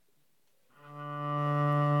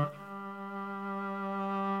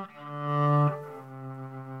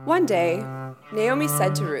One day, Naomi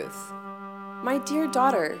said to Ruth, "My dear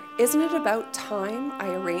daughter, isn't it about time I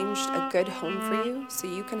arranged a good home for you so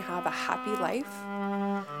you can have a happy life?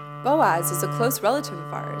 Boaz is a close relative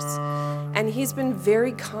of ours, and he's been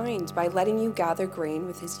very kind by letting you gather grain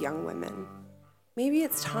with his young women. Maybe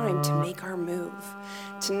it's time to make our move.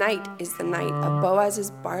 Tonight is the night of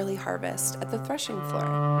Boaz's barley harvest at the threshing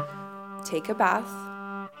floor. Take a bath,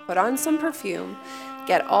 put on some perfume,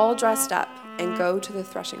 get all dressed up, and go to the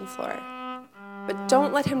threshing floor. But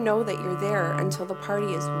don't let him know that you're there until the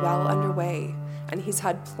party is well underway and he's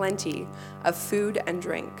had plenty of food and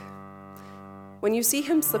drink. When you see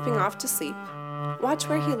him slipping off to sleep, watch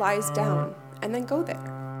where he lies down and then go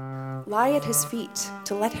there. Lie at his feet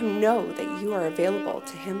to let him know that you are available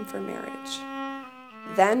to him for marriage.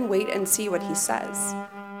 Then wait and see what he says.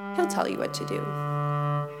 He'll tell you what to do."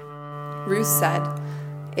 Ruth said,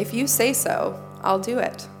 "If you say so, I'll do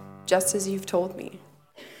it, just as you've told me."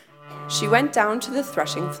 She went down to the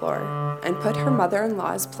threshing floor and put her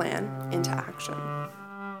mother-in-law's plan into action.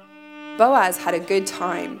 Boaz had a good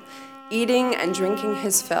time, eating and drinking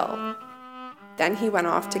his fill. Then he went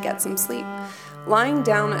off to get some sleep, lying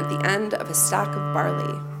down at the end of a stack of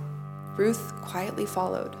barley. Ruth quietly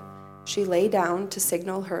followed. She lay down to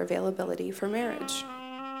signal her availability for marriage.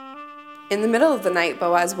 In the middle of the night,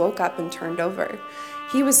 Boaz woke up and turned over.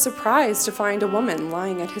 He was surprised to find a woman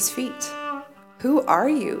lying at his feet. "Who are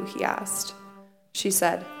you?" he asked. She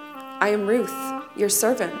said, "I am Ruth, your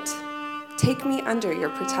servant. Take me under your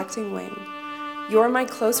protecting wing. You're my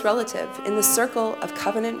close relative in the circle of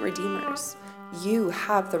covenant redeemers. You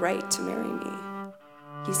have the right to marry me."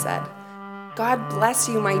 He said, "God bless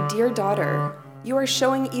you, my dear daughter. You are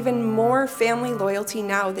showing even more family loyalty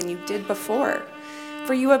now than you did before,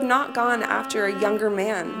 for you have not gone after a younger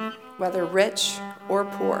man, whether rich or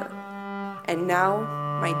poor. And now,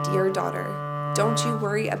 my dear daughter, don't you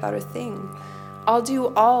worry about a thing. I'll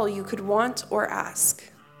do all you could want or ask.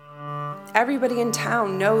 Everybody in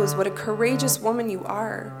town knows what a courageous woman you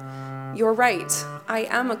are. You're right, I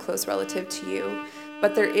am a close relative to you,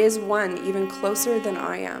 but there is one even closer than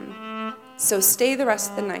I am. So stay the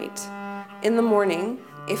rest of the night. In the morning,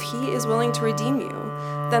 if he is willing to redeem you,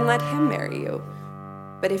 then let him marry you.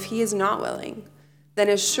 But if he is not willing, then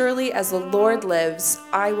as surely as the Lord lives,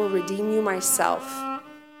 I will redeem you myself.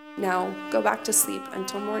 Now go back to sleep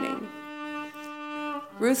until morning."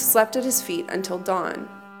 Ruth slept at his feet until dawn,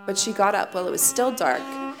 but she got up while it was still dark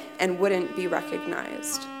and wouldn't be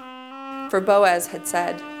recognized. For Boaz had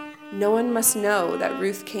said, "No one must know that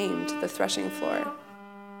Ruth came to the threshing floor."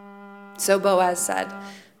 So Boaz said,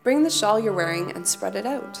 "Bring the shawl you're wearing and spread it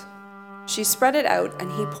out." She spread it out,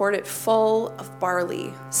 and he poured it full of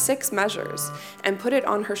barley, 6 measures, and put it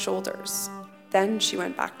on her shoulders. Then she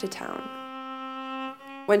went back to town.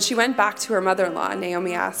 When she went back to her mother-in-law,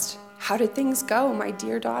 Naomi asked, "How did things go, my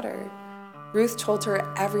dear daughter?" Ruth told her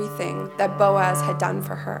everything that Boaz had done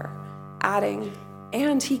for her, adding,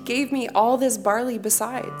 "And he gave me all this barley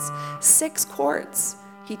besides, 6 quarts.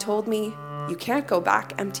 He told me, 'You can't go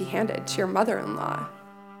back empty-handed to your mother-in-law.'"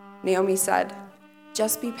 Naomi said,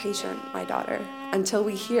 "Just be patient, my daughter, until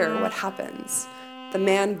we hear what happens. The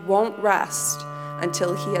man won't rest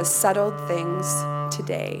until he has settled things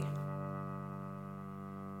today."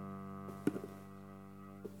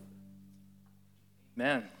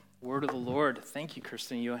 Amen. Word of the Lord. Thank you,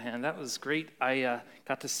 Kirsten and Johan. That was great. I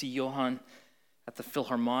got to see Johan at the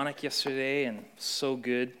Philharmonic yesterday, and so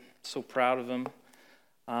good. So proud of him.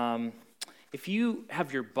 If you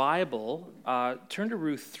have your Bible, turn to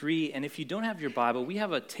Ruth 3, and if you don't have your Bible, we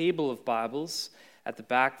have a table of Bibles at the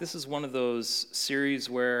back. This is one of those series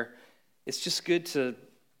where it's just good to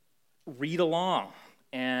read along.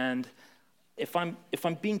 And if I'm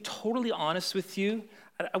being totally honest with you,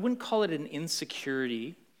 I wouldn't call it an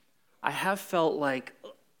insecurity. I have felt like,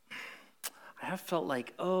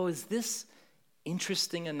 oh, is this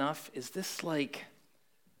interesting enough? Is this like,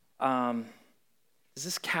 does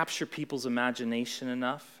this capture people's imagination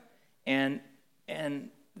enough? And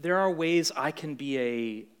there are ways I can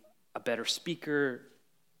be a better speaker,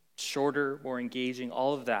 shorter, more engaging,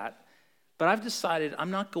 all of that. But I've decided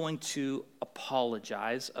I'm not going to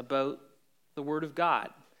apologize about the Word of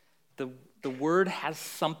God. The Word has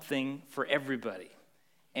something for everybody,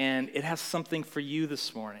 and it has something for you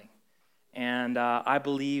this morning. And I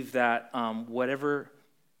believe that whatever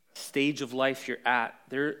stage of life you're at,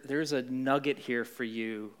 there's a nugget here for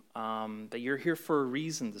you, that you're here for a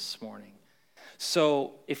reason this morning.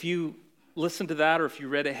 So if you listen to that, or if you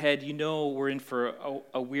read ahead, you know we're in for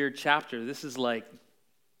a weird chapter. This is like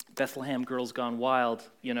Bethlehem Girls Gone Wild,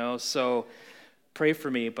 so pray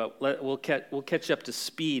for me, but we'll catch up to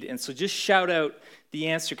speed. And so just shout out the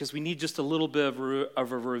answer, because we need just a little bit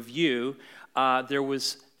of a review. There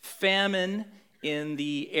was famine in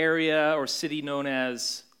the area or city known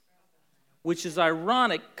as, which is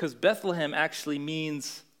ironic because Bethlehem actually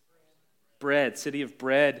means bread, city of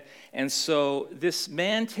bread. And so this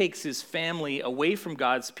man takes his family away from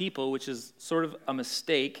God's people, which is sort of a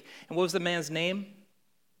mistake. And what was the man's name?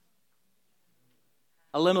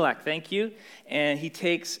 Elimelech, thank you. And he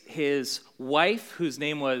takes his wife, whose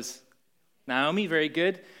name was Naomi, very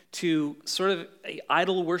good, to sort of an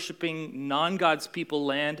idol-worshiping, non-God's people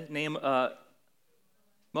land named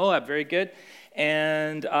Moab, very good.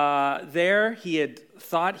 And there he had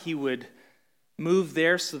thought he would move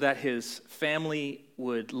there so that his family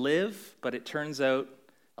would live, but it turns out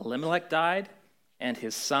Elimelech died, and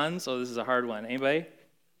his sons, oh, this is a hard one. Anybody?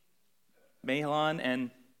 Mahlon and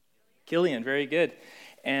Chilion, very good.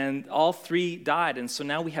 And all three died, and so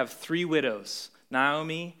now we have three widows,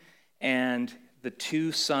 Naomi and the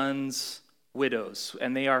two sons' widows.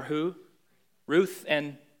 And they are who? Ruth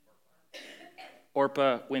and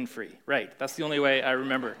Orpah Winfrey. Right, that's the only way I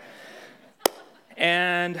remember.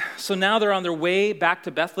 And so now they're on their way back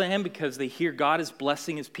to Bethlehem because they hear God is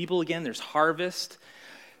blessing his people again. There's harvest.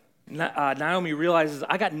 Naomi realizes,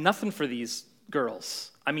 I got nothing for these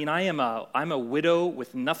girls. I mean, I'm a widow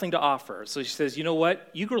with nothing to offer. So she says, you know what?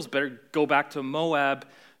 You girls better go back to Moab,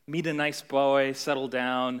 meet a nice boy, settle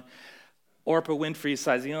down. Orpah Winfrey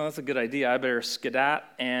says, that's a good idea. I better skedat.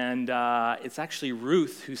 And it's actually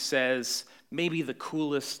Ruth who says maybe the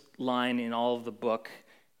coolest line in all of the book.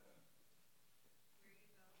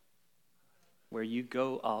 Where you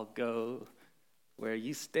go, I'll go. Where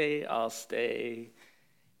you stay, I'll stay.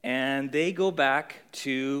 And they go back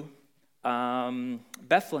to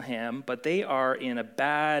Bethlehem, but they are in a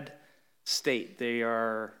bad state. They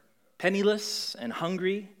are penniless and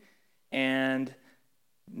hungry, and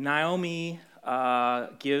Naomi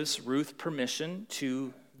gives Ruth permission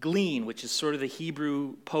to glean, which is sort of the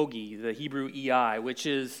Hebrew pogi, the Hebrew EI, which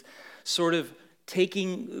is sort of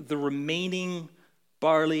taking the remaining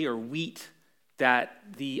barley or wheat that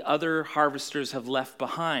the other harvesters have left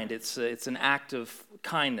behind. It's an act of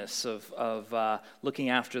kindness, of looking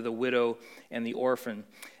after the widow and the orphan.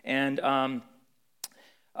 And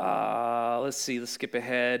let's skip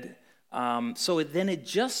ahead. So it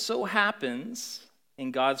just so happens, in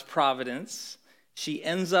God's providence, she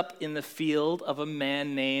ends up in the field of a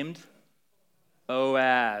man named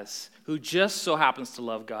Boaz, who just so happens to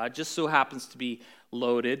love God, just so happens to be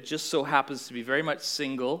loaded, just so happens to be very much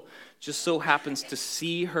single, just so happens to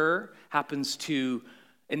see her, happens to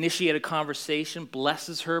initiate a conversation,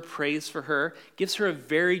 blesses her, prays for her, gives her a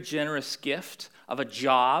very generous gift of a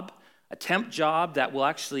job, a temp job that will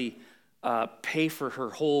actually pay for her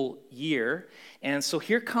whole year. And so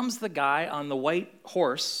here comes the guy on the white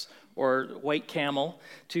horse or white camel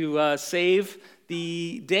to save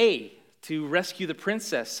the day, to rescue the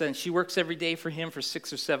princess. And she works every day for him for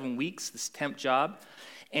 6 or 7 weeks, this temp job.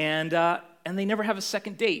 And they never have a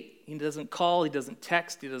second date. He doesn't call, he doesn't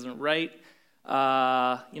text, he doesn't write.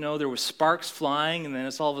 There were sparks flying, and then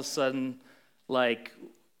it's all of a sudden like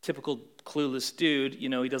typical clueless dude,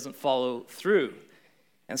 he doesn't follow through.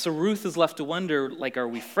 And so Ruth is left to wonder, like, are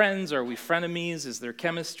we friends? Are we frenemies? Is there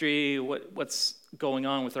chemistry? What's going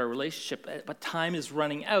on with our relationship? But time is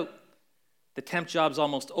running out. The temp job's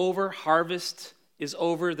almost over. Harvest is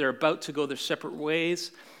over. They're about to go their separate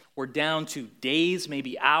ways. We're down to days,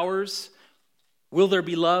 maybe hours. Will there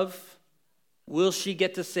be love? Will she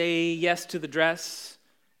get to say yes to the dress?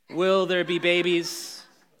 Will there be babies?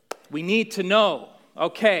 We need to know.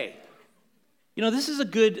 Okay. This is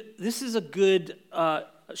a good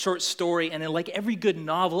short story, and like every good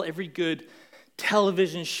novel, every good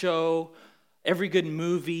television show, every good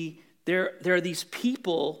movie, there are these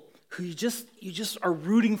people who you just are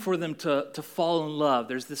rooting for them to fall in love.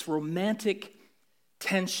 There's this romantic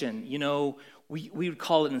tension. We would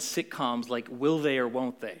call it in sitcoms like will they or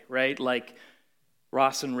won't they, right? Like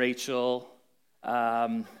Ross and Rachel,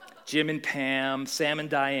 Jim and Pam, Sam and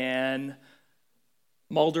Diane,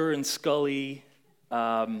 Mulder and Scully,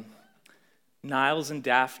 Niles and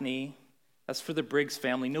Daphne. That's for the Briggs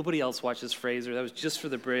family. Nobody else watches Frasier. That was just for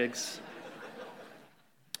the Briggs.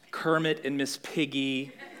 Kermit and Miss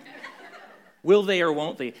Piggy. Will they or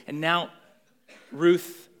won't they? And now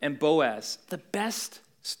Ruth and Boaz. The best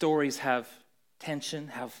stories have tension,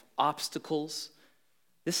 have obstacles.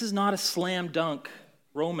 This is not a slam dunk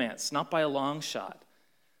romance, not by a long shot.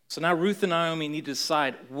 So now Ruth and Naomi need to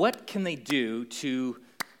decide what can they do to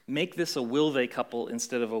make this a will they couple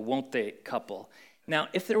instead of a won't they couple. Now,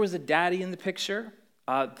 if there was a daddy in the picture,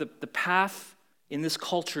 the path in this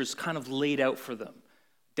culture is kind of laid out for them.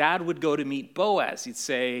 Dad would go to meet Boaz. He'd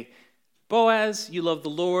say, Boaz, you love the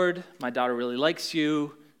Lord. My daughter really likes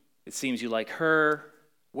you. It seems you like her.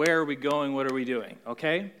 Where are we going? What are we doing?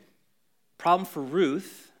 Okay? Problem for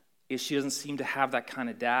Ruth is she doesn't seem to have that kind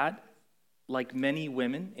of dad. Like many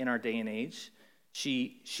women in our day and age,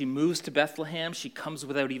 she moves to Bethlehem. She comes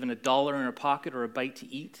without even $1 in her pocket or a bite to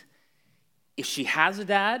eat. If she has a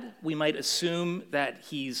dad, we might assume that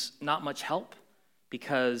he's not much help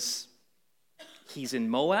because he's in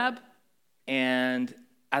Moab, and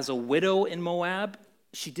as a widow in Moab,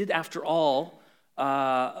 she did, after all,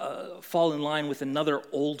 fall in line with another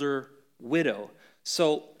older widow.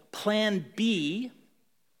 So plan B,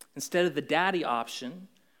 instead of the daddy option,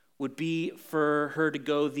 would be for her to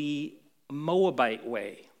go the Moabite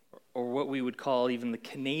way, or what we would call even the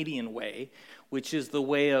Canadian way, which is the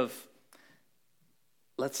way of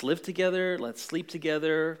let's live together, let's sleep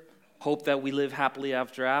together, hope that we live happily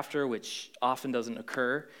after, which often doesn't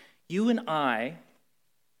occur. You and I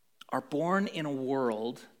are born in a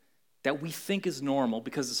world that we think is normal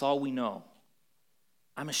because it's all we know.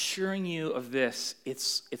 I'm assuring you of this,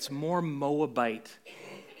 it's more Moabite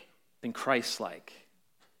than Christ-like.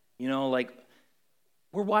 You know, like,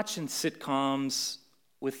 we're watching sitcoms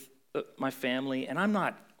with my family, and I'm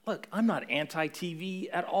not anti-TV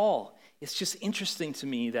at all. It's just interesting to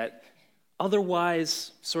me that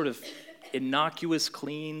otherwise sort of innocuous,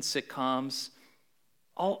 clean sitcoms,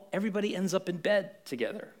 everybody ends up in bed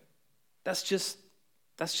together. That's just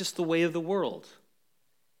the way of the world.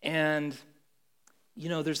 And, you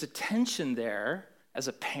know, there's a tension there as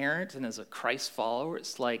a parent and as a Christ follower.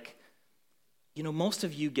 It's like, you know, most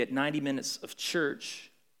of you get 90 minutes of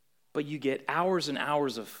church, but you get hours and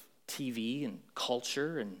hours of TV and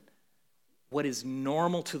culture, and what is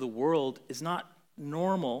normal to the world is not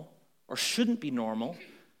normal or shouldn't be normal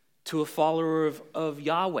to a follower of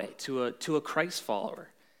Yahweh, to a Christ follower.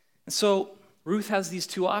 And so Ruth has these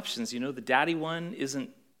two options. You know, the daddy one isn't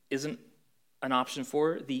an option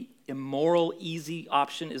for her. The immoral, easy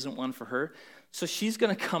option isn't one for her. So she's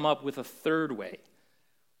going to come up with a third way.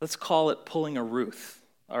 Let's call it pulling a Ruth,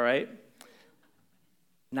 all right?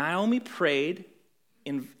 Naomi prayed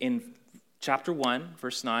in chapter 1,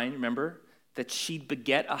 verse 9, remember, that she'd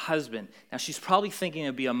beget a husband. Now, she's probably thinking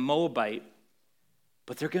it'd be a Moabite,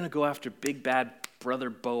 but they're going to go after big bad brother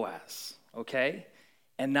Boaz, okay?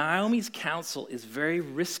 And Naomi's counsel is very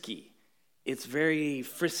risky. It's very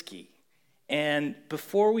frisky. And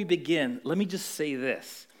before we begin, let me just say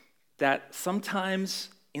this, that sometimes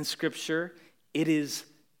in Scripture, it is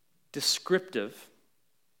descriptive,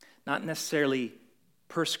 not necessarily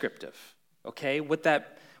prescriptive, okay? What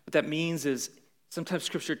that means is sometimes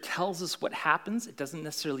Scripture tells us what happens. It doesn't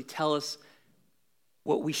necessarily tell us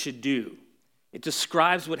what we should do. It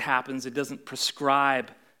describes what happens. It doesn't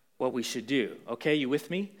prescribe what we should do. Okay, you with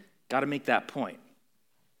me? Got to make that point.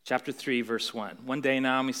 Chapter 3, verse 1. One day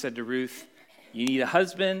Naomi said to Ruth, you need a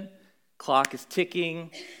husband. Clock is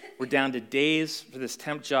ticking. We're down to days for this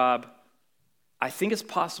temp job. I think it's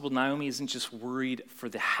possible Naomi isn't just worried for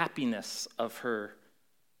the happiness of her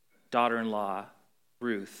daughter-in-law,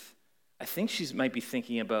 Ruth. I think she might be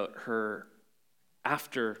thinking about her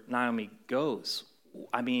after Naomi goes.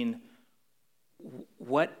 I mean,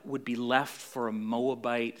 what would be left for a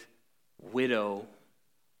Moabite widow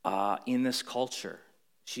in this culture?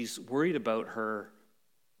 She's worried about her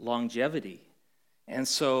longevity. And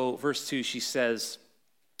so, verse 2, she says,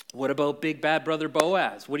 what about big bad brother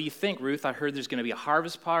Boaz? What do you think, Ruth? I heard there's going to be a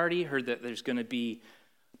harvest party. Heard that there's going to be,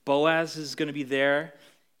 Boaz is going to be there.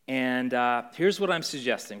 And here's what I'm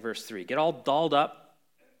suggesting, verse 3. Get all dolled up.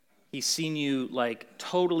 He's seen you like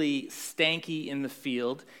totally stanky in the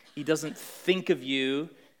field. He doesn't think of you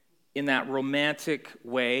in that romantic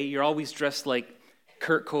way. You're always dressed like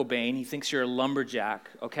Kurt Cobain. He thinks you're a lumberjack,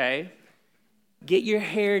 okay? Get your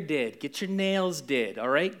hair did. Get your nails did, all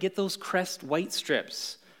right? Get those Crest white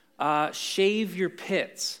strips. Shave your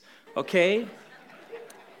pits, okay?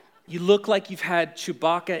 You look like you've had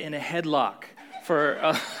Chewbacca in a headlock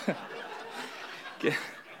for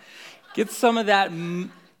get some of that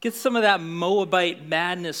Moabite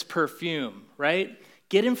madness perfume, right?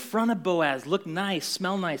 Get in front of Boaz, look nice,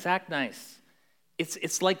 smell nice, act nice.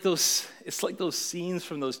 It's like those scenes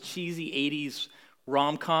from those cheesy 80s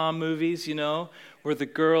rom-com movies, you know, where the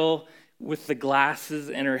girl with the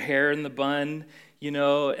glasses and her hair in the bun, you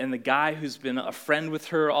know, and the guy who's been a friend with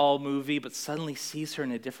her all movie but suddenly sees her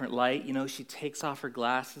in a different light. You know, she takes off her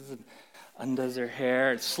glasses and undoes her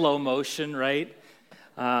hair. It's slow motion, right?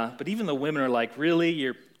 But even the women are like, really?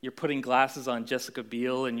 You're putting glasses on Jessica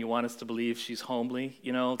Biel and you want us to believe she's homely?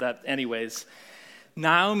 You know, that, anyways.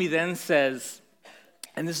 Naomi then says,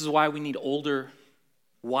 and this is why we need older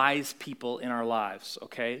wise people in our lives,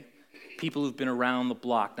 okay? People who've been around the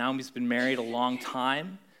block. Naomi's been married a long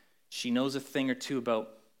time. She knows a thing or two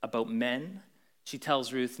about men. She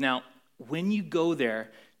tells Ruth, now, when you go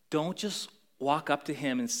there, don't just walk up to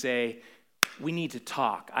him and say, we need to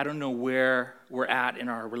talk. I don't know where we're at in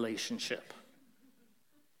our relationship.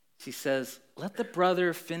 She says, let the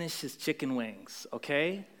brother finish his chicken wings,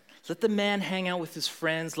 okay? Let the man hang out with his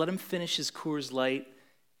friends. Let him finish his Coors Light.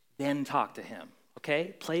 Then talk to him,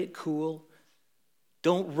 okay? Play it cool.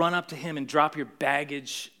 Don't run up to him and drop your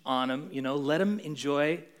baggage on him. Let him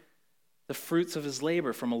enjoy the fruits of his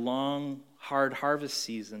labor from a long, hard harvest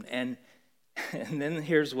season. And then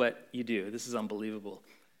here's what you do. This is unbelievable.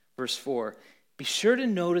 Verse 4, be sure to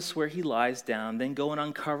notice where he lies down, then go and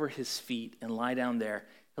uncover his feet and lie down there.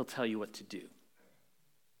 He'll tell you what to do.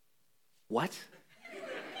 What?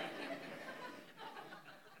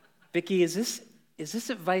 Vicki, is this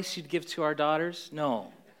advice you'd give to our daughters?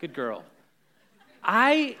 No. Good girl.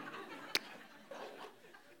 I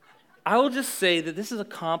will just say that this is a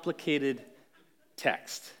complicated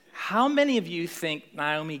text. How many of you think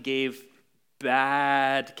Naomi gave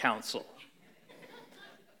bad counsel?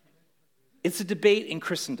 It's a debate in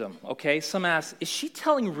Christendom, okay? Some ask, is she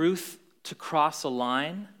telling Ruth to cross a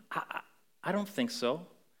line? I don't think so.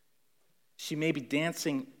 She may be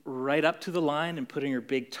dancing right up to the line and putting her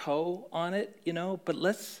big toe on it, but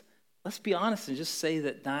let's be honest and just say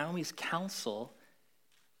that Naomi's counsel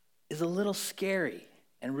is a little scary.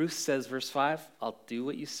 And Ruth says, verse 5, I'll do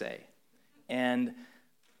what you say. And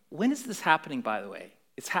when is this happening, by the way?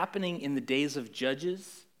 It's happening in the days of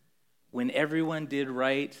Judges, when everyone did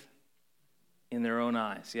right in their own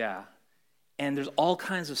eyes, yeah. And there's all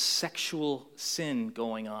kinds of sexual sin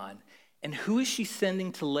going on. And who is she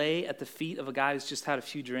sending to lay at the feet of a guy who's just had a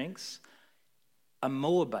few drinks? A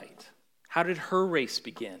Moabite. How did her race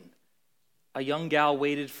begin? A young gal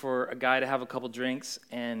waited for a guy to have a couple drinks,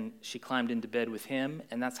 and she climbed into bed with him,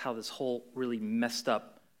 and that's how this whole really messed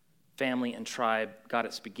up family and tribe got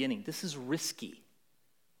its beginning. This is risky,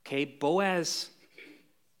 okay? Boaz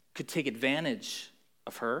could take advantage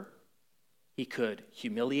of her. He could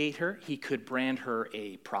humiliate her. He could brand her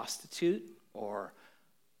a prostitute or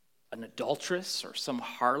an adulteress or some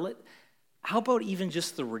harlot. How about even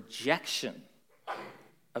just the rejection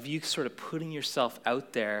of you sort of putting yourself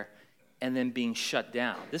out there and then being shut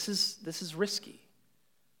down? This is risky.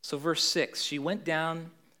 So verse 6, she went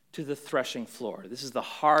down to the threshing floor. This is the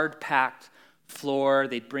hard-packed floor.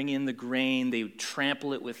 They'd bring in the grain. They would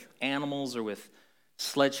trample it with animals or with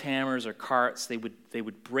sledgehammers or carts. They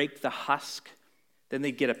would break the husk. Then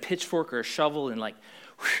they'd get a pitchfork or a shovel and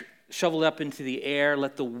shovel it up into the air,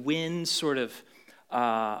 let the wind sort of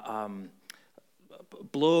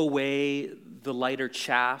blow away the lighter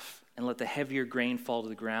chaff and let the heavier grain fall to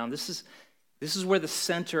the ground. This is where the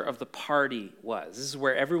center of the party was. This is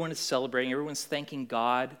where everyone is celebrating. Everyone's thanking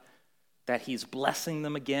God that he's blessing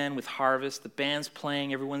them again with harvest. The band's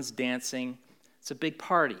playing. Everyone's dancing. It's a big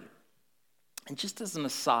party. And just as an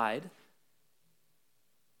aside,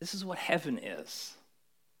 this is what heaven is.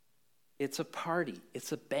 It's a party.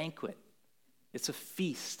 It's a banquet. It's a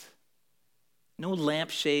feast. No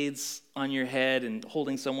lampshades on your head and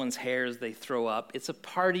holding someone's hair as they throw up. It's a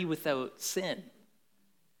party without sin.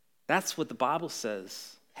 That's what the Bible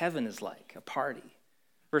says heaven is like, a party.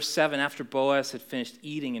 Verse 7, after Boaz had finished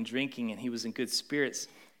eating and drinking and he was in good spirits,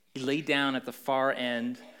 he lay down at the far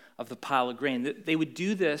end of the pile of grain. They would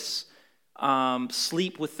do this,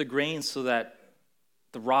 sleep with the grain so that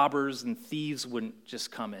the robbers and thieves wouldn't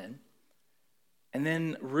just come in. And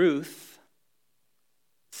then Ruth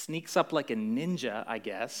sneaks up like a ninja, I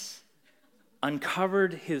guess,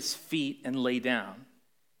 uncovered his feet and lay down.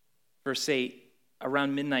 Verse 8,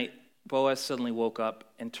 around midnight, Boaz suddenly woke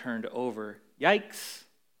up and turned over. Yikes!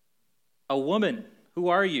 A woman, who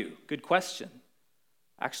are you? Good question.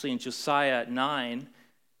 Actually, in Josiah 9, it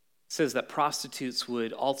says that prostitutes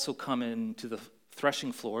would also come into the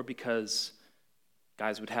threshing floor because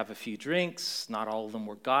guys would have a few drinks. Not all of them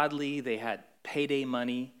were godly. They had payday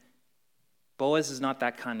money. Boaz is not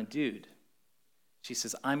that kind of dude. She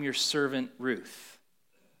says, I'm your servant Ruth.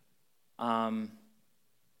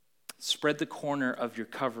 Spread the corner of your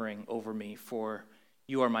covering over me, for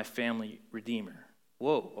you are my family redeemer.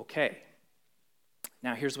 Whoa, okay.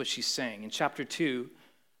 Now here's what she's saying. In chapter 2,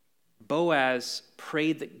 Boaz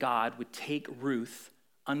prayed that God would take Ruth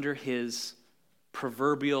under his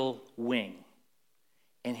proverbial wing.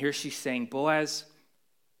 And here she's saying, Boaz,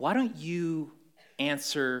 why don't you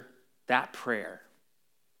answer that prayer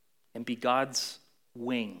and be God's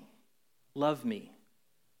wing? Love me,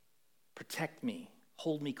 protect me,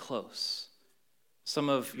 hold me close. Some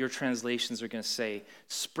of your translations are going to say,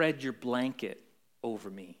 spread your blanket over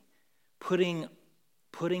me. Putting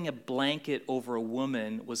a blanket over a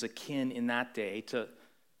woman was akin in that day to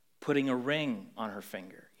putting a ring on her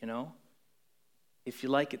finger, you know? If you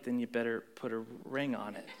like it, then you better put a ring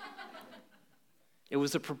on it. It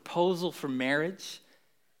was a proposal for marriage.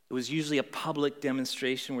 It was usually a public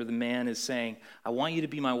demonstration where the man is saying, I want you to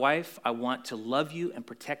be my wife. I want to love you and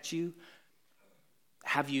protect you.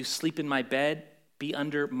 Have you sleep in my bed, be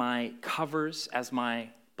under my covers as my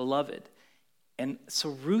beloved. And so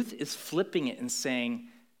Ruth is flipping it and saying,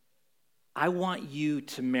 I want you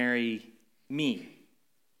to marry me.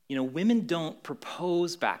 You know, women don't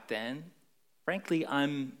propose back then. Frankly,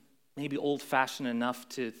 I'm maybe old-fashioned enough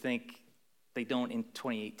to think they don't in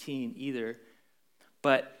 2018 either.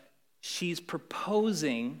 But she's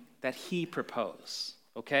proposing that he propose,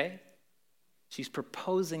 okay? She's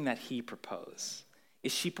proposing that he propose.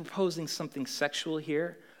 Is she proposing something sexual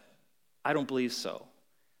here? I don't believe so.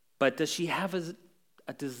 But does she have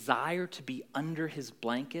a desire to be under his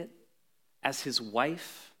blanket as his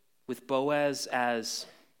wife, with Boaz as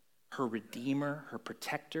her redeemer, her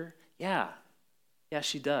protector? Yeah,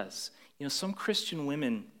 she does. You know, some Christian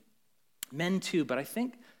women, men too, but I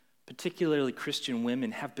think particularly Christian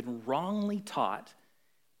women, have been wrongly taught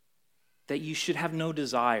that you should have no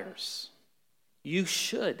desires. You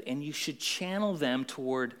should, and you should channel them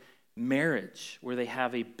toward marriage where they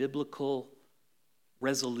have a biblical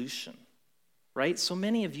resolution, right? So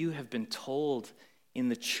many of you have been told in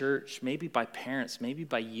the church, maybe by parents, maybe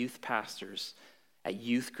by youth pastors at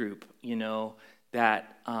youth group, you know,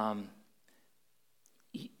 that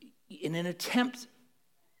in an attempt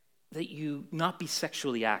that you not be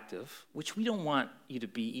sexually active, which we don't want you to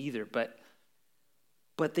be either, but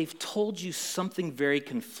they've told you something very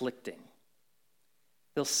conflicting.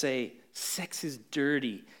 They'll say, sex is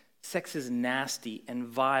dirty, sex is nasty and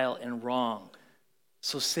vile and wrong,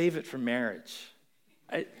 so save it for marriage.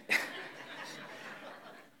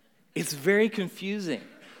 It's very confusing.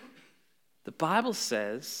 The Bible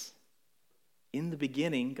says, in the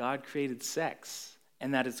beginning, God created sex,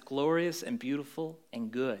 and that it's glorious and beautiful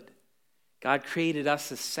and good. God created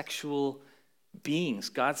us as sexual beings.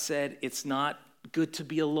 God said it's not good to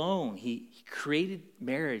be alone. He created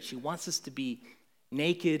marriage. He wants us to be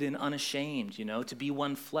naked and unashamed, you know, to be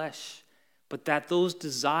one flesh. But that those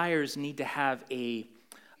desires need to have a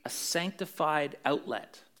sanctified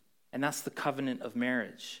outlet, and that's the covenant of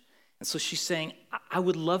marriage. And so she's saying, I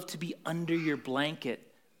would love to be under your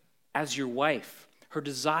blanket as your wife. Her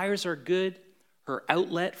desires are good. Her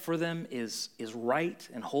outlet for them is right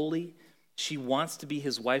and holy. She wants to be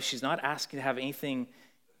his wife. She's not asking to have anything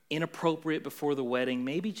inappropriate before the wedding.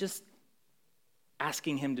 Maybe just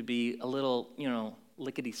asking him to be a little, you know,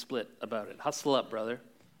 lickety-split about it. Hustle up, brother.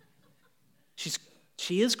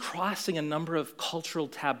 She is crossing a number of cultural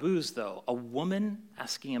taboos, though. A woman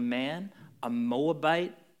asking a man, a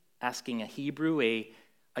Moabite asking a Hebrew,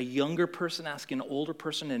 a younger person asking an older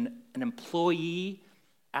person, an employee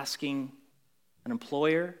asking an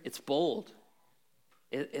employer. It's bold.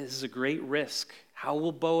 It is a great risk. How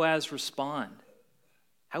will Boaz respond?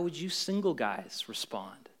 How would you single guys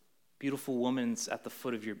respond? Beautiful woman's at the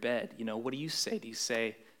foot of your bed. You know, what do you say? Do you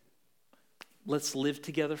say, let's live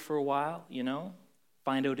together for a while, you know?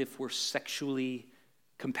 Find out if we're sexually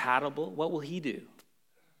compatible. What will he do?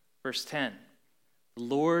 Verse 10, the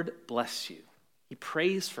Lord bless you. He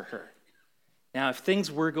prays for her. Now, if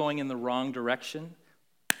things were going in the wrong direction,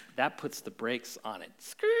 that puts the brakes on it.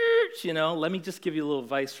 Skirt, you know, let me just give you a little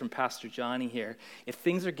advice from Pastor Johnny here. If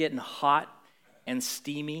things are getting hot and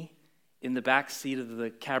steamy in the back seat of the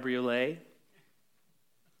cabriolet,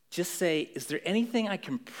 just say, is there anything I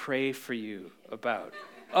can pray for you about?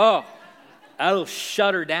 Oh, that'll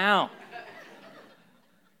shut her down.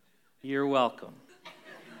 You're welcome.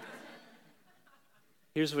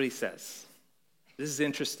 Here's what he says. This is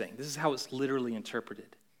interesting. This is how it's literally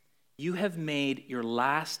interpreted. You have made your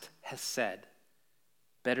last hesed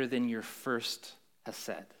better than your first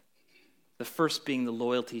hesed. The first being the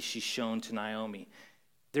loyalty she's shown to Naomi.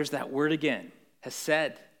 There's that word again,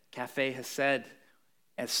 hesed, cafe hesed,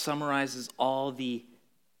 as summarizes all the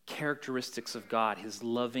characteristics of God, his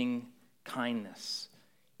loving kindness.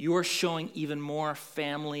 You are showing even more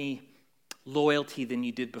family loyalty than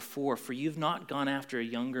you did before, for you've not gone after a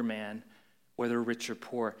younger man, whether rich or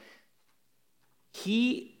poor.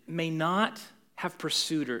 He may not have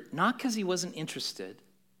pursued her, not because he wasn't interested,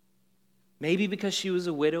 maybe because she was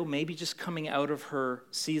a widow, maybe just coming out of her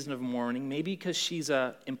season of mourning, maybe because she's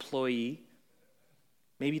an employee,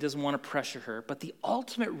 maybe he doesn't want to pressure her, but the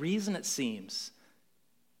ultimate reason, it seems,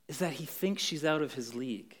 is that he thinks she's out of his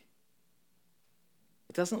league.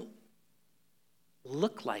 It doesn't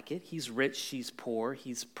look like it. He's rich, she's poor.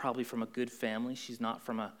 He's probably from a good family. She's not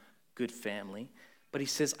from a good family. But he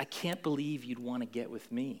says, I can't believe you'd want to get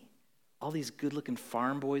with me. All these good-looking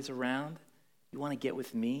farm boys around, you want to get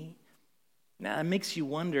with me? Now, it makes you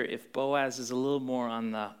wonder if Boaz is a little more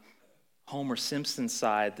on the Homer Simpson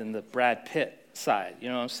side than the Brad Pitt side. You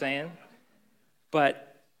know what I'm saying?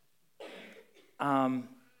 But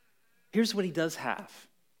here's what he does have.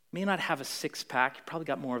 May not have a six-pack. He probably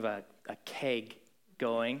got more of a keg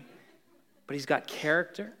going. But he's got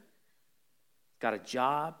character. He's got a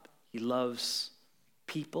job. He loves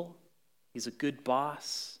people. He's a good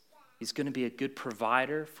boss. He's going to be a good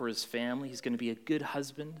provider for his family. He's going to be a good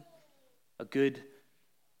husband, a good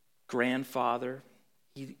grandfather.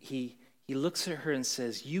 He looks at her and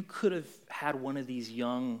says, you could have had one of these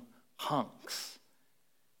young hunks.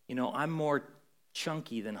 You know, I'm more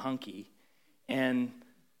chunky than hunky. And,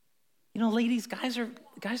 you know, ladies, guys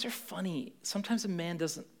are funny. Sometimes a man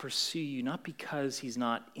doesn't pursue you, not because he's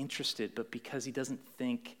not interested, but because he doesn't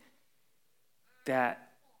think that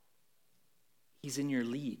he's in your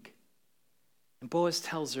league. And Boaz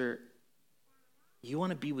tells her, you want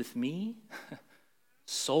to be with me?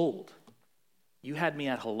 Sold. You had me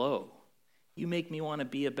at hello. You make me want to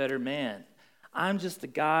be a better man. I'm just a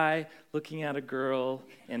guy looking at a girl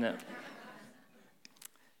and it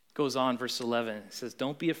goes on, verse 11. It says,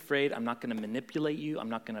 don't be afraid. I'm not going to manipulate you. I'm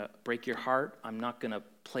not going to break your heart. I'm not going to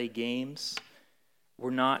play games. We're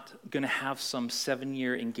not going to have some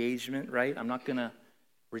 7-year engagement, right? I'm not going to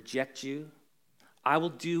reject you. I will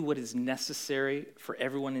do what is necessary for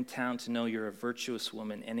everyone in town to know you're a virtuous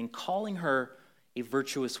woman. And in calling her a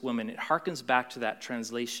virtuous woman, it harkens back to that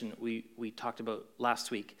translation we talked about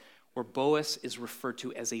last week, where Boaz is referred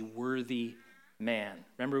to as a worthy man.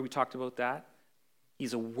 Remember we talked about that?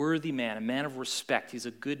 He's a worthy man, a man of respect. He's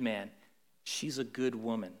a good man. She's a good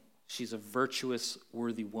woman. She's a virtuous,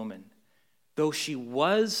 worthy woman. Though she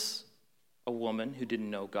was a woman who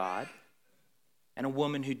didn't know God, and a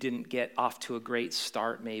woman who didn't get off to a great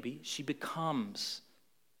start maybe, she becomes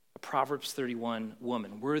a Proverbs 31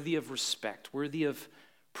 woman, worthy of respect, worthy of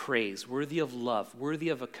praise, worthy of love, worthy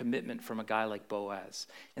of a commitment from a guy like Boaz.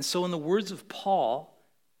 And so in the words of Paul,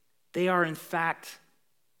 they are in fact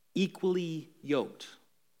equally yoked.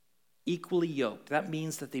 Equally yoked. That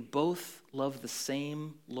means that they both love the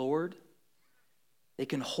same Lord. They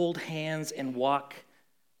can hold hands and walk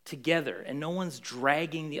together, and no one's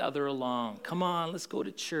dragging the other along. Come on, let's go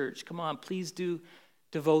to church. Come on, please do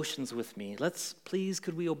devotions with me.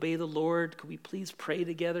 Could we obey the Lord? Could we please pray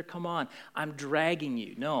together? Come on, I'm dragging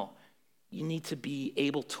you. No, you need to be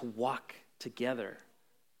able to walk together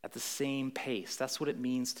at the same pace. That's what it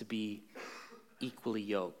means to be equally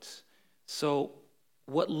yoked. So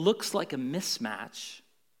what looks like a mismatch,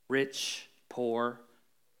 rich, poor,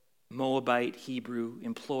 Moabite, Hebrew,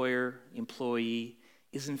 employer, employee,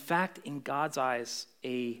 is in fact in God's eyes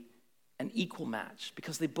an equal match,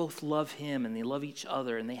 because they both love him and they love each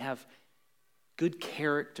other and they have good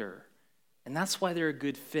character. And that's why they're a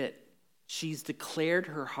good fit. She's declared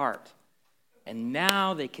her heart, and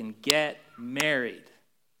now they can get married.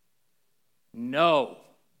 No.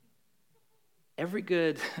 Every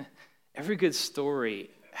good story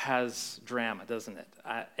has drama, doesn't it?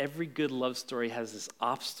 Every good love story has this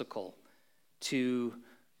obstacle to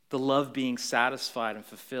the love being satisfied and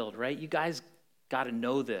fulfilled, right? You guys got to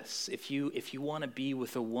know this. If you want to be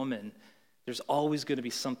with a woman, there's always going to be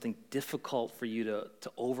something difficult for you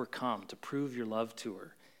to overcome, to prove your love to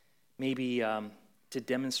her. Maybe to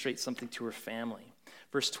demonstrate something to her family.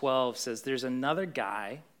 Verse 12 says, there's another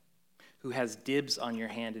guy who has dibs on your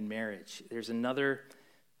hand in marriage. There's another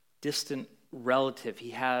distant relative.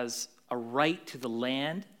 He has a right to the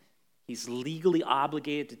land. He's legally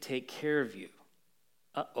obligated to take care of you.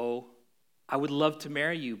 Uh-oh, I would love to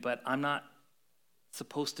marry you, but I'm not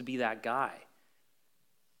supposed to be that guy.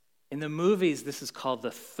 In the movies, this is called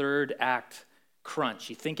the third act crunch.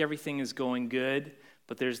 You think everything is going good,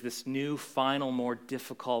 but there's this new, final, more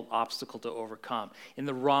difficult obstacle to overcome. In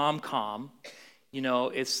the rom-com,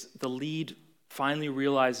 it's the lead finally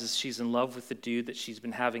realizes she's in love with the dude that she's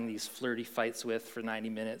been having these flirty fights with for 90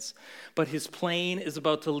 minutes. But his plane is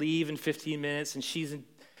about to leave in 15 minutes, and she's in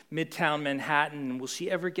Midtown Manhattan. Will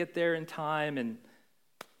she ever get there in time? And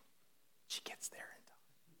she gets there in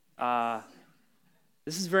time.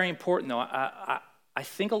 This is very important, though. I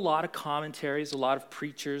think a lot of commentaries, a lot of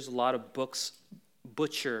preachers, a lot of books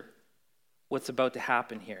butcher what's about to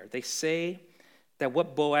happen here. They say that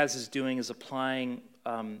what Boaz is doing is applying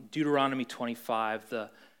Deuteronomy 25, the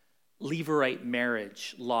Levirate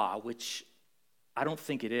marriage law, which I don't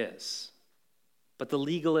think it is. But the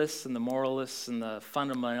legalists and the moralists and the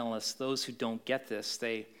fundamentalists, those who don't get this,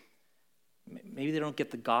 maybe they don't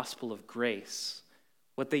get the gospel of grace.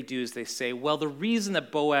 What they do is they say, well, the reason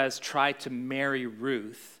that Boaz tried to marry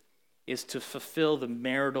Ruth is to fulfill the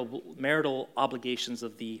marital obligations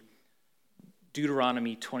of the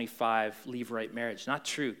Deuteronomy 25 levirate marriage. Not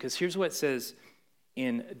true, because here's what it says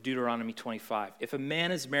in Deuteronomy 25. If a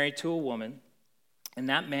man is married to a woman and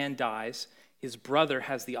that man dies, his brother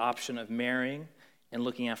has the option of marrying and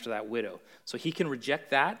looking after that widow. So he can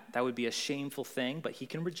reject that. That would be a shameful thing, but he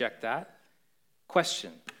can reject that.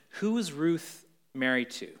 Question, who is Ruth married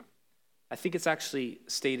to? I think it's actually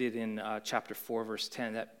stated in chapter 4, verse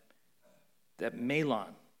 10, that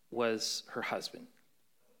Mahlon was her husband.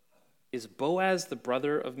 Is Boaz the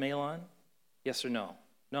brother of Mahlon? Yes or no?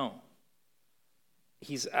 No.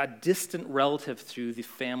 He's a distant relative through the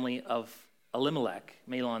family of Elimelech,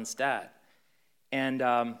 Mahlon's dad.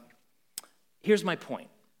 And here's my point.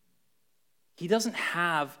 He doesn't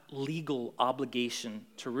have legal obligation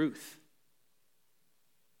to Ruth.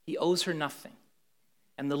 He owes her nothing.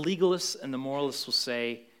 And the legalists and the moralists will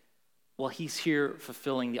say, well, he's here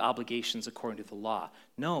fulfilling the obligations according to the law.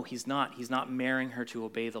 No, he's not. He's not marrying her to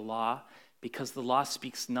obey the law because the law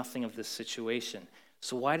speaks nothing of this situation.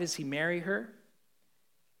 So why does he marry her?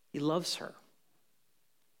 He loves her.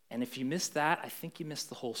 And if you missed that, I think you missed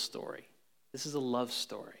the whole story. This is a love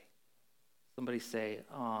story. Somebody say,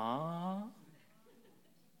 "Aww."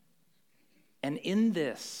 And in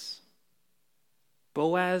this,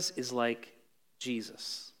 Boaz is like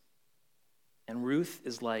Jesus, and Ruth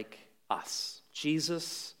is like us.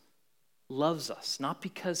 Jesus loves us, not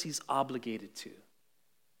because he's obligated to,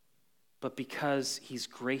 but because he's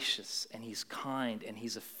gracious and he's kind and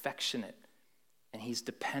he's affectionate and he's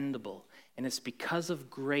dependable. And it's because of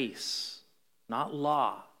grace, not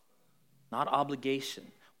law, not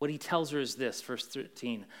obligation. What he tells her is this, verse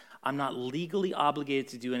 13, I'm not legally obligated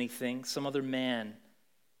to do anything. Some other man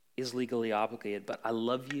is legally obligated, but I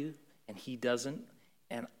love you and he doesn't,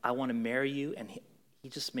 and I want to marry you, and he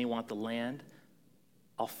just may want the land.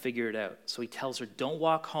 I'll figure it out. So he tells her, don't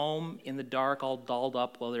walk home in the dark all dolled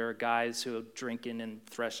up while there are guys who are drinking and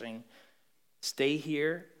threshing. Stay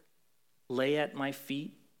here, lay at my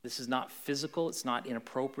feet. This is not physical, it's not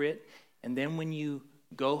inappropriate. And then when you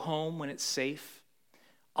go home, when it's safe,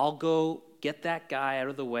 I'll go get that guy out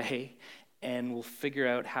of the way and we'll figure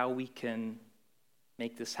out how we can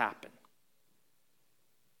make this happen.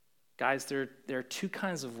 Guys, there are two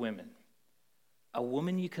kinds of women. A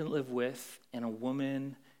woman you can live with and a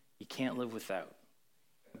woman you can't live without.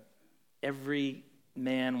 Every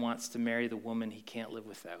man wants to marry the woman he can't live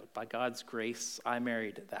without. By God's grace, I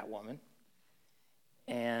married that woman.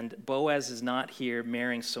 And Boaz is not here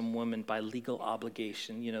marrying some woman by legal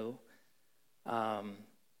obligation,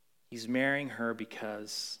 He's marrying her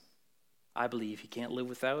because I believe he can't live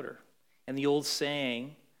without her. And the old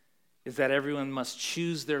saying is that everyone must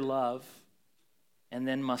choose their love and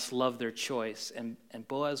then must love their choice. And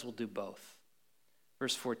Boaz will do both.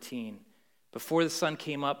 Verse 14, before the sun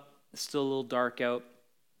came up, it's still a little dark out.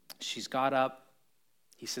 She's got up.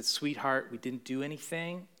 He said, sweetheart, we didn't do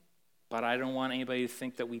anything, but I don't want anybody to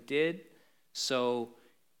think that we did. So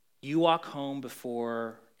you walk home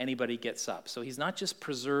before anybody gets up. So he's not just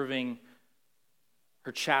preserving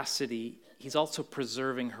her chastity, he's also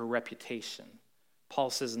preserving her reputation. Paul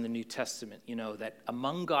says in the New Testament, that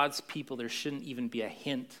among God's people there shouldn't even be a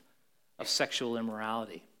hint of sexual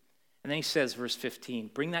immorality. And then he says, verse 15,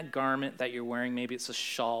 bring that garment that you're wearing, maybe it's a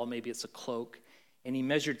shawl, maybe it's a cloak. And he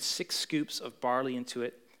measured 6 scoops of barley into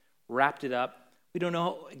it, wrapped it up. We don't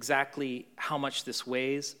know exactly how much this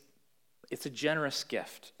weighs. It's a generous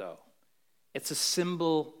gift, though. It's a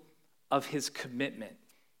symbol of his commitment.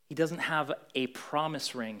 He doesn't have a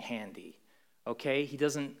promise ring handy, okay? He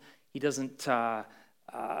wasn't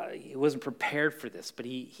prepared for this, but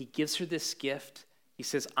he gives her this gift. He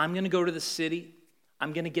says, I'm going to go to the city.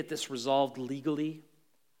 I'm going to get this resolved legally.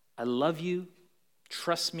 I love you.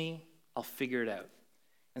 Trust me. I'll figure it out.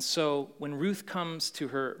 And so when Ruth comes to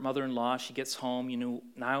her mother-in-law, she gets home.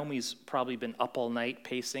 Naomi's probably been up all night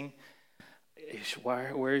pacing.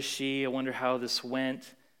 Where is she? I wonder how this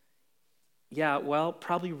went. Yeah, well,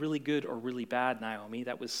 probably really good or really bad, Naomi.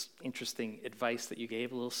 That was interesting advice that you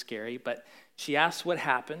gave, a little scary. But she asked what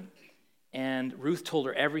happened, and Ruth told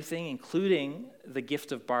her everything, including the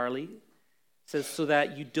gift of barley. It says, so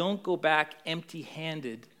that you don't go back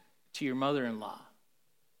empty-handed to your mother-in-law.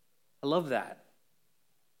 I love that.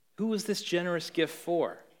 Who was this generous gift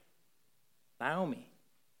for? Naomi.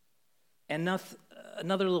 And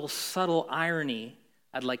another little subtle irony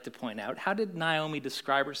I'd like to point out. How did Naomi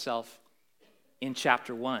describe herself in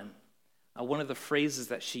chapter 1? one of the phrases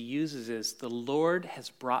that she uses is, "The Lord has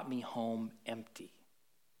brought me home empty."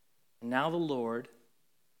 And now the Lord,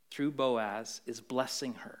 through Boaz, is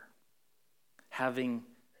blessing her, having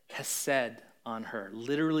hesed on her,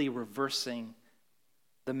 literally reversing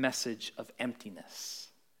the message of emptiness.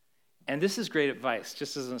 And this is great advice,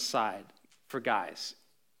 just as an aside, for guys.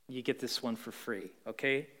 You get this one for free,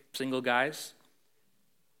 okay? Single guys,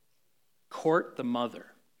 court the mother,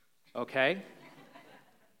 okay?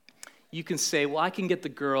 You can say, well, I can get the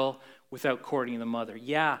girl without courting the mother.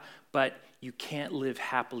 Yeah, but you can't live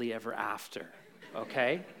happily ever after,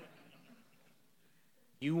 okay?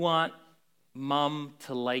 You want mom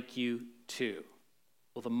to like you too.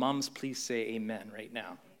 Will the moms please say amen right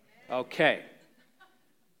now? Okay.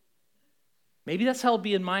 Maybe that's how it'll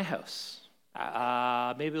be in my house.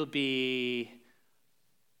 Maybe it'll be,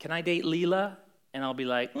 can I date Leela? And I'll be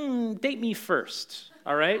like, date me first,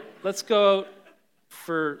 all right? Let's go out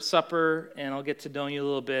for supper, and I'll get to know you a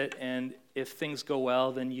little bit, and if things go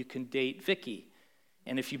well, then you can date Vicky.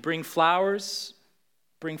 And if you bring flowers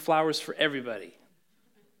for everybody.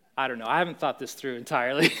 I don't know. I haven't thought this through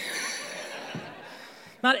entirely.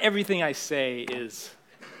 Not everything I say is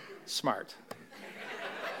smart.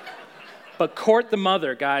 But court the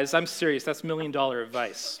mother, guys. I'm serious. That's $1 million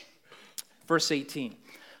advice. Verse 18.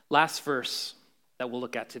 Last verse that we'll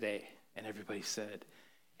look at today. And everybody said,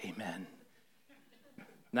 amen.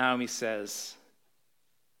 Naomi says,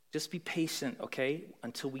 just be patient, okay,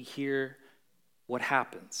 until we hear what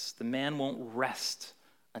happens. The man won't rest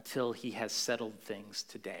until he has settled things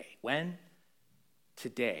today. When?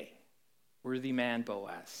 Today. Worthy man,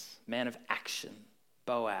 Boaz. Man of action,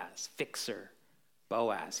 Boaz. Fixer,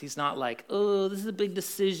 Boaz. He's not like, oh, this is a big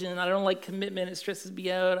decision. I don't like commitment. It stresses me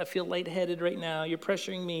out. I feel lightheaded right now. You're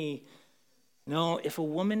pressuring me. No, if a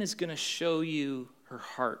woman is going to show you her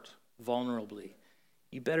heart vulnerably,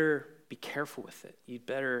 you better be careful with it. You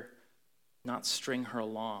better not string her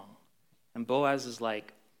along. And Boaz is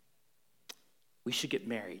like, we should get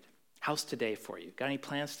married. How's today for you? Got any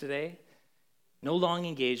plans today? No long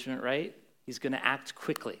engagement, right? He's going to act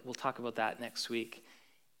quickly. We'll talk about that next week.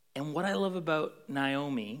 And what I love about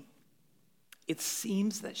Naomi, it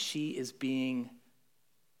seems that she is being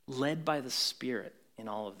led by the Spirit in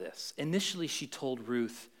all of this. Initially, she told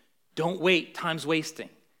Ruth, don't wait, time's wasting.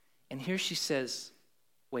 And here she says,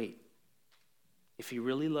 wait, if he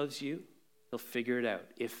really loves you, he'll figure it out.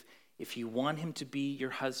 If you want him to be your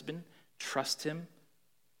husband, trust him,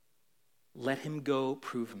 let him go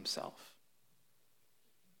prove himself.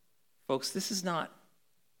 Folks, this is not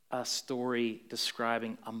a story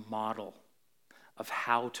describing a model of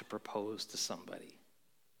how to propose to somebody.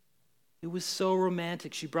 It was so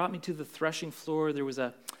romantic. She brought me to the threshing floor. There was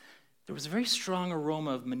a very strong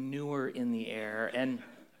aroma of manure in the air. And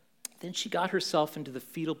then she got herself into the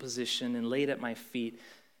fetal position and laid at my feet.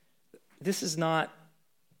 This is not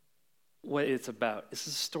what it's about. This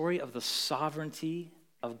is a story of the sovereignty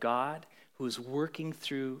of God who is working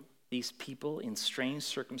through these people in strange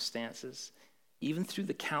circumstances, even through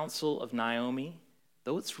the counsel of Naomi,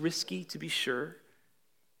 though it's risky to be sure,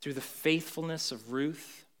 through the faithfulness of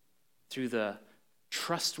Ruth, through the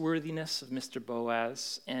trustworthiness of Mr.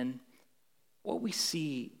 Boaz. And what we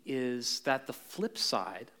see is that the flip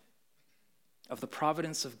side of the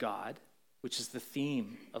providence of God, which is the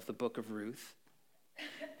theme of the book of Ruth,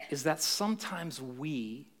 is that sometimes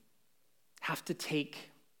we have to take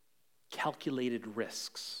calculated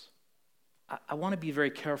risks. I want to be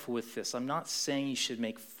very careful with this. I'm not saying you should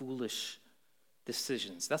make foolish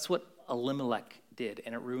decisions. That's what Elimelech did,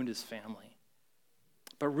 and it ruined his family.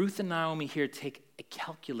 But Ruth and Naomi here take a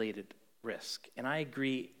calculated risk, and I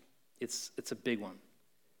agree it's a big one.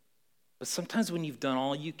 But sometimes when you've done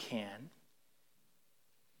all you can,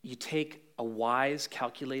 you take a wise,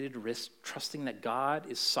 calculated risk, trusting that God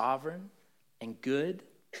is sovereign and good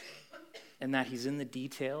and that he's in the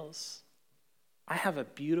details. I have a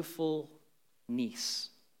beautiful niece,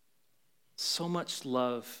 so much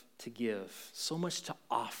love to give, so much to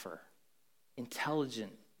offer,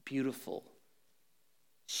 intelligent, beautiful,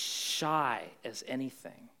 shy as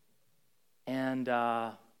anything. And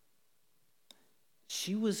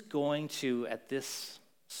she was going to, at this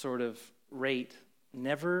sort of rate,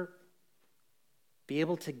 never be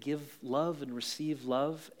able to give love and receive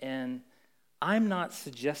love. And I'm not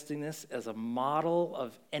suggesting this as a model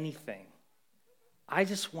of anything. I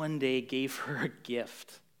just one day gave her a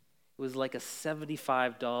gift. It was like a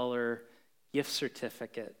 $75 gift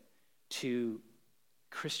certificate to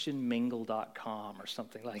christianmingle.com or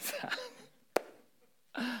something like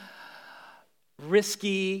that.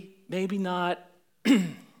 Risky, maybe not,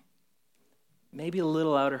 maybe a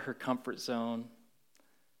little out of her comfort zone.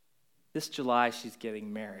 this July she's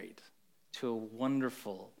getting married to a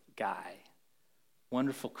wonderful guy,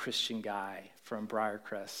 wonderful Christian guy from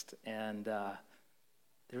Briarcrest. And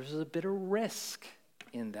there was a bit of risk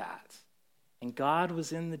in that. And God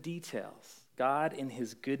was in the details. God, in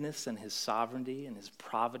his goodness and his sovereignty and his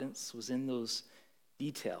providence, was in those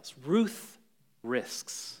details. Ruth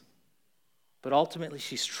risks, but ultimately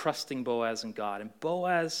she's trusting Boaz and God. And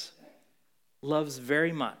Boaz loves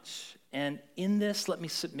very much. And in this, let me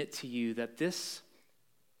submit to you that this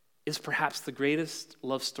is perhaps the greatest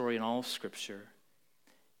love story in all of Scripture.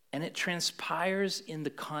 And it transpires in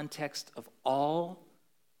the context of all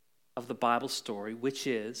of the Bible story, which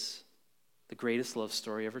is the greatest love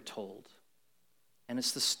story ever told. And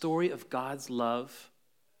it's the story of God's love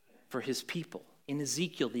for his people. In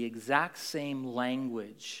Ezekiel, the exact same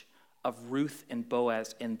language of Ruth and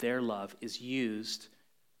Boaz and their love is used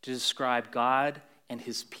to describe God and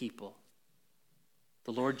his people,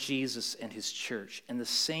 the Lord Jesus and his church. And the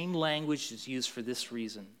same language is used for this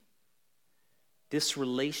reason. This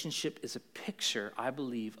relationship is a picture, I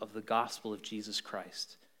believe, of the gospel of Jesus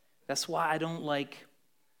Christ. That's why I don't like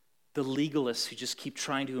the legalists who just keep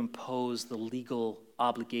trying to impose the legal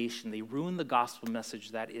obligation. They ruin the gospel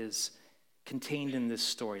message that is contained in this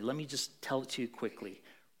story. Let me just tell it to you quickly.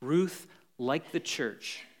 Ruth, like the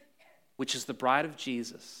church, which is the bride of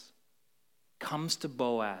Jesus, comes to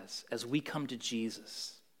Boaz as we come to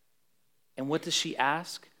Jesus. And what does she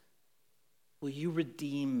ask? Will you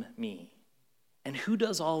redeem me? And who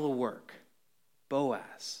does all the work?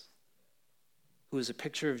 Boaz, who is a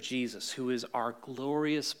picture of Jesus, who is our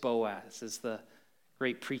glorious Boaz, as the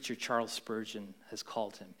great preacher Charles Spurgeon has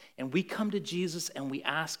called him. And we come to Jesus and we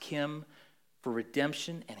ask him for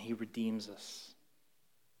redemption, and he redeems us.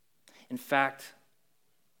 In fact,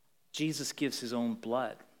 Jesus gives his own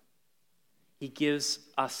blood. He gives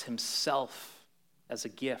us himself as a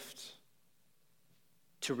gift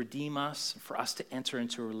to redeem us, for us to enter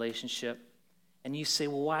into a relationship. And you say,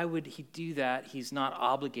 well, why would he do that? He's not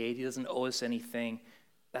obligated. He doesn't owe us anything.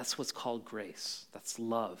 That's what's called grace. That's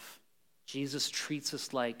love. Jesus treats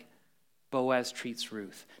us like Boaz treats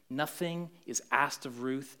Ruth. Nothing is asked of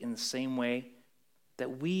Ruth in the same way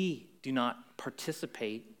that we do not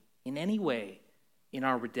participate in any way in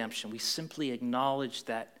our redemption. We simply acknowledge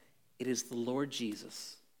that it is the Lord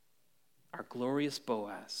Jesus, our glorious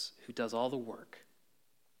Boaz, who does all the work,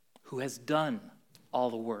 who has done all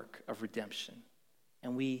the work of redemption.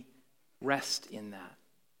 And we rest in that.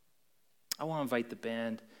 I want to invite the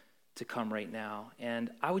band to come right now. And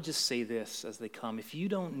I would just say this as they come. If you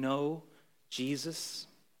don't know Jesus,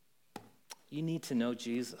 you need to know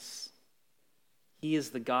Jesus. He is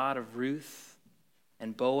the God of Ruth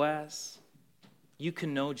and Boaz. You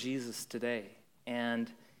can know Jesus today.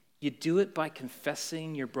 And you do it by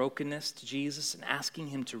confessing your brokenness to Jesus and asking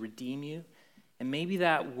him to redeem you. And maybe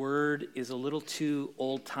that word is a little too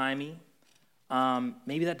old-timey.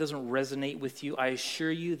 Maybe that doesn't resonate with you. I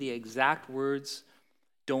assure you the exact words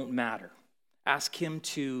don't matter. Ask him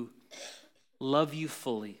to love you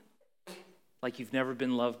fully, like you've never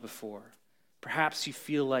been loved before. Perhaps you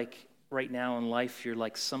feel like right now in life you're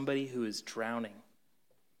like somebody who is drowning.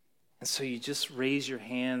 And so you just raise your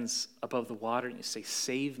hands above the water and you say,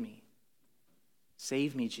 save me.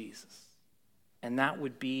 Save me, Jesus. And that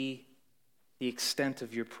would be the extent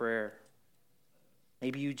of your prayer.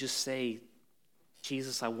 Maybe you just say,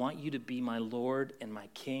 Jesus, I want you to be my Lord and my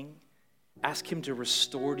King. Ask him to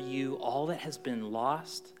restore to you all that has been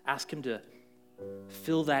lost. Ask him to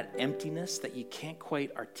fill that emptiness that you can't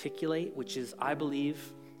quite articulate, which is, I believe,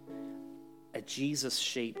 a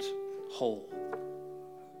Jesus-shaped hole.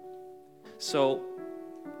 So,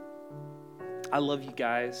 I love you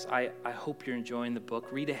guys. I hope you're enjoying the book.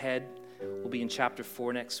 Read ahead. We'll be in chapter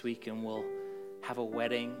 4 next week, and we'll have a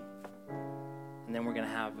wedding, and then we're going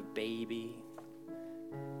to have a baby.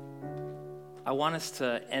 I want us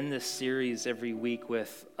to end this series every week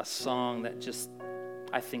with a song that just,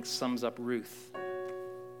 I think, sums up Ruth.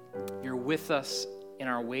 You're with us in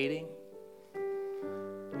our waiting.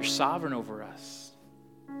 You're sovereign over us.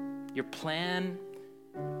 Your plan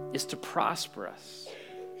is to prosper us.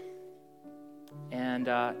 And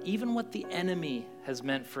even what the enemy has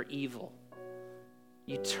meant for evil,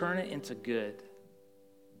 you turn it into good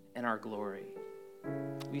and our glory.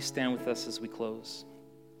 Will you stand with us as we close?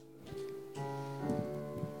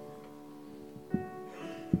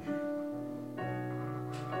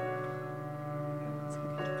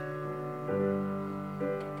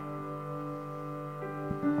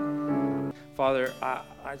 Father,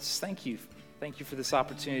 I just thank you. Thank you for this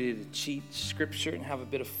opportunity to cheat Scripture and have a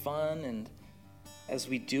bit of fun. And as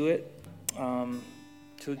we do it,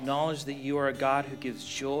 to acknowledge that you are a God who gives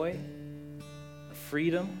joy,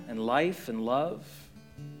 freedom and life and love.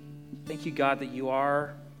 Thank you, God, that you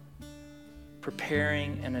are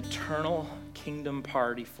preparing an eternal kingdom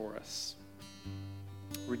party for us.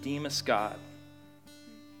 Redeem us, God.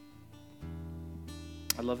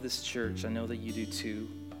 I love this church. I know that you do too.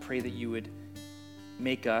 I pray that you would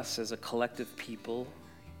make us as a collective people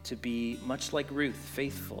to be much like Ruth,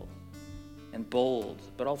 faithful and bold,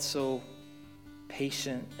 but also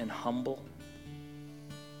patient and humble,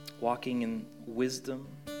 walking in wisdom,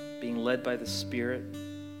 being led by the Spirit.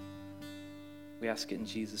 We ask it in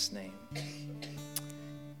Jesus' name.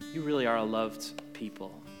 You really are a loved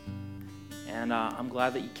people. And I'm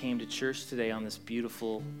glad that you came to church today on this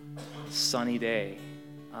beautiful, sunny day.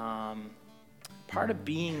 Part of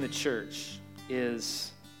being the church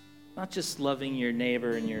is not just loving your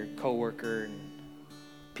neighbor and your coworker and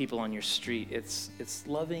people on your street. It's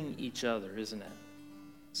loving each other, isn't it?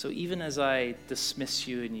 So even as I dismiss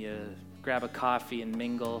you and you grab a coffee and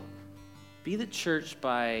mingle, be the church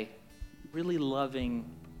by really loving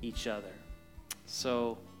each other.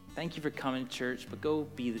 So thank you for coming to church, but go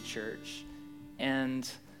be the church. And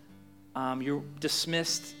you're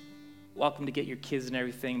dismissed. Welcome to get your kids and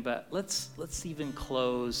everything, but let's even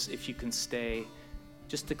close, if you can stay,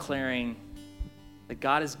 just declaring that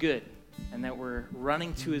God is good and that we're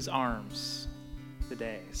running to his arms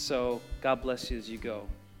today. So God bless you as you go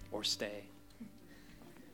or stay.